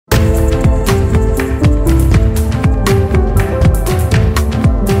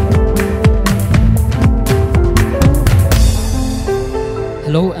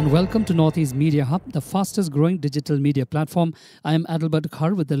Welcome to Northeast Media Hub, the fastest growing digital media platform. I am Adalbert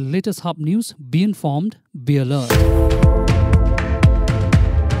Khar with the latest Hub news. Be informed, be alert.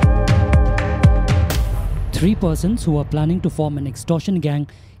 3 persons who were planning to form an extortion gang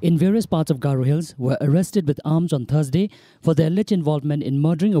in various parts of Garo Hills were arrested with arms on Thursday for their alleged involvement in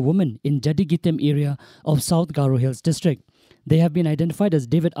murdering a woman in Jadigitem area of South Garo Hills district. They have been identified as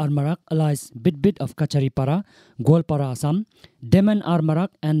David Armarak alias Bitbit of Kacharipara, Golpara, Assam, Deman Armarak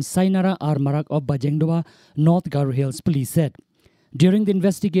and Sainara Armarak of Bajengdoa, North Garo Hills, police said. During the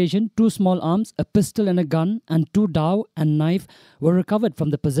investigation, 2 small arms, a pistol and a gun, and 2 dao and knife were recovered from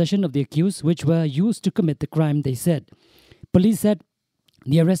the possession of the accused, which were used to commit the crime, they said. Police said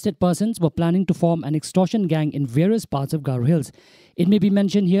the arrested persons were planning to form an extortion gang in various parts of Garo Hills. It may be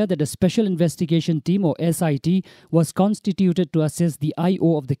mentioned here that a Special Investigation Team or SIT was constituted to assist the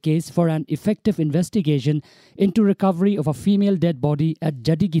IO of the case for an effective investigation into recovery of a female dead body at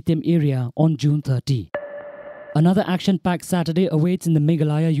Jadigitem area on June 30. Another action-packed Saturday awaits in the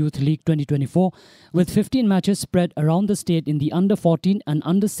Meghalaya Youth League 2024 with 15 matches spread around the state in the under-14 and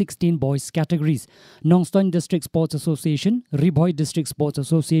under-16 boys categories. Nongstoin District Sports Association, Riboy District Sports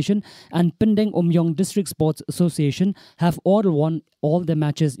Association and Pindeng Umyong District Sports Association have all won all their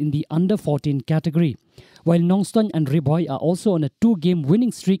matches in the under-14 category. While Nongstoin and Riboy are also on a 2-game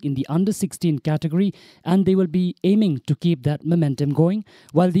winning streak in the under-16 category, and they will be aiming to keep that momentum going,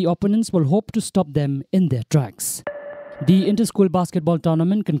 while the opponents will hope to stop them in their tracks. The inter-school basketball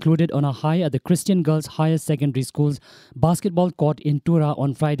tournament concluded on a high at the Christian Girls Higher Secondary School's basketball court in Tura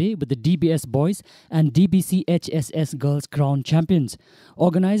on Friday with the DBS Boys and DBC HSS Girls crowned champions.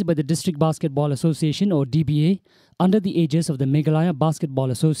 Organized by the District Basketball Association or DBA under the aegis of the Meghalaya Basketball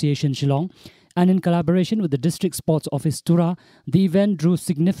Association Shillong, and in collaboration with the District Sports Office Tura, the event drew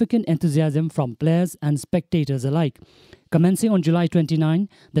significant enthusiasm from players and spectators alike. Commencing on July 29,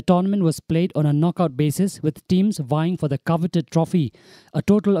 the tournament was played on a knockout basis with teams vying for the coveted trophy. A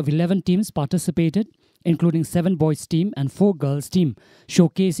total of 11 teams participated, including 7 boys team and 4 girls team,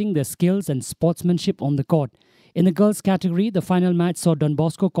 showcasing their skills and sportsmanship on the court. In the girls category, the final match saw Don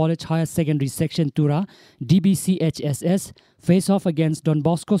Bosco College Higher Secondary Section Tura, DBCHSS, face off against Don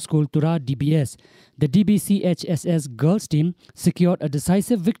Bosco School Tura, DBS. The DBCHSS girls team secured a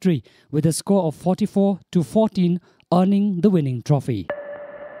decisive victory with a score of 44-14, earning the winning trophy.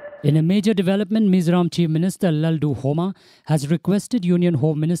 In a major development, Mizoram Chief Minister Laldu Homa has requested Union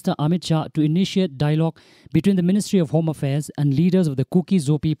Home Minister Amit Shah to initiate dialogue between the Ministry of Home Affairs and leaders of the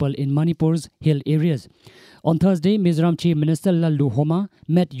Kuki-Zo people in Manipur's hill areas. On Thursday, Mizoram Chief Minister Laldu Homa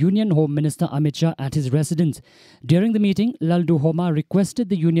met Union Home Minister Amit Shah at his residence. During the meeting, Laldu Homa requested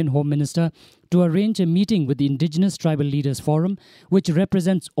the Union Home Minister to arrange a meeting with the Indigenous Tribal Leaders Forum, which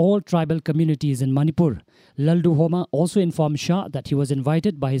represents all tribal communities in Manipur. Laldu Homa also informed Shah that he was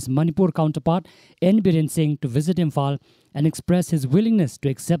invited by his Manipur counterpart N. Biren Singh to visit Imphal and express his willingness to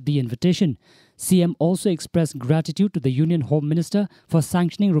accept the invitation. CM also expressed gratitude to the Union Home Minister for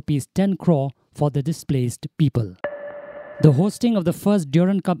sanctioning Rs 10 crore for the displaced people. The hosting of the first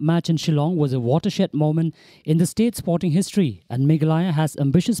Durand Cup match in Shillong was a watershed moment in the state's sporting history, and Meghalaya has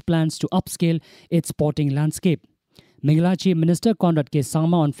ambitious plans to upscale its sporting landscape. Meghalaya Chief Minister Conrad K.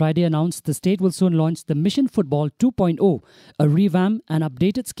 Sangma on Friday announced the state will soon launch the Mission Football 2.0, a revamped and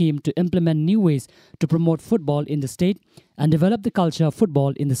updated scheme to implement new ways to promote football in the state and develop the culture of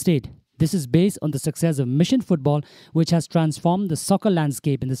football in the state. This is based on the success of Mission Football, which has transformed the soccer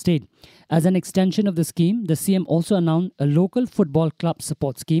landscape in the state. As an extension of the scheme, the CM also announced a local football club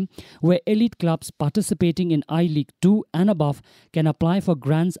support scheme where elite clubs participating in I-League 2 and above can apply for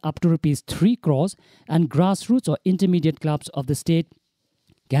grants up to Rs 3 crores and grassroots or intermediate clubs of the state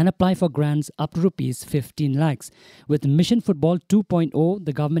can apply for grants up to Rs 15 lakhs. With Mission Football 2.0,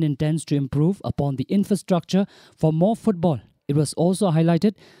 the government intends to improve upon the infrastructure for more football. It was also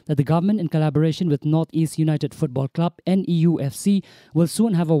highlighted that the government, in collaboration with Northeast United Football Club (NEUFC), will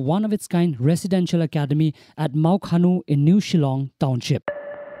soon have a one-of-its-kind residential academy at Maukhanu in New Shillong Township.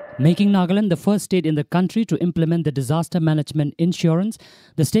 Making Nagaland the first state in the country to implement the disaster management insurance,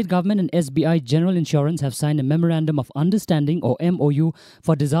 the state government and SBI General Insurance have signed a Memorandum of Understanding or MOU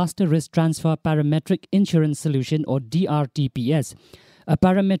for Disaster Risk Transfer Parametric Insurance Solution or DRTPS. A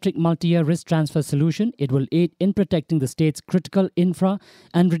parametric multi-year risk transfer solution, it will aid in protecting the state's critical infra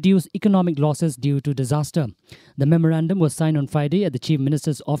and reduce economic losses due to disaster. The memorandum was signed on Friday at the Chief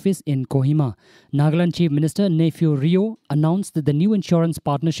Minister's office in Kohima. Nagaland Chief Minister Nephew Rio announced that the new insurance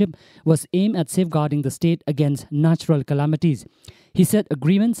partnership was aimed at safeguarding the state against natural calamities. He said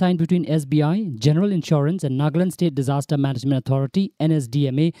agreement signed between SBI, General Insurance and Nagaland State Disaster Management Authority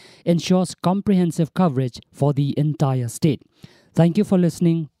 (NSDMA) ensures comprehensive coverage for the entire state. Thank you for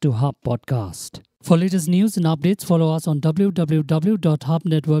listening to Hub Podcast. For latest news and updates, follow us on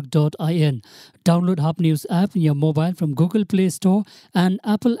www.hubnetwork.in. Download Hub News app in your mobile from Google Play Store and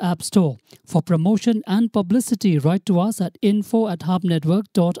Apple App Store. For promotion and publicity, write to us at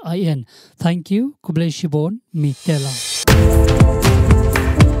info@hubnetwork.in. Thank you. Kublai Shibon, Mitela.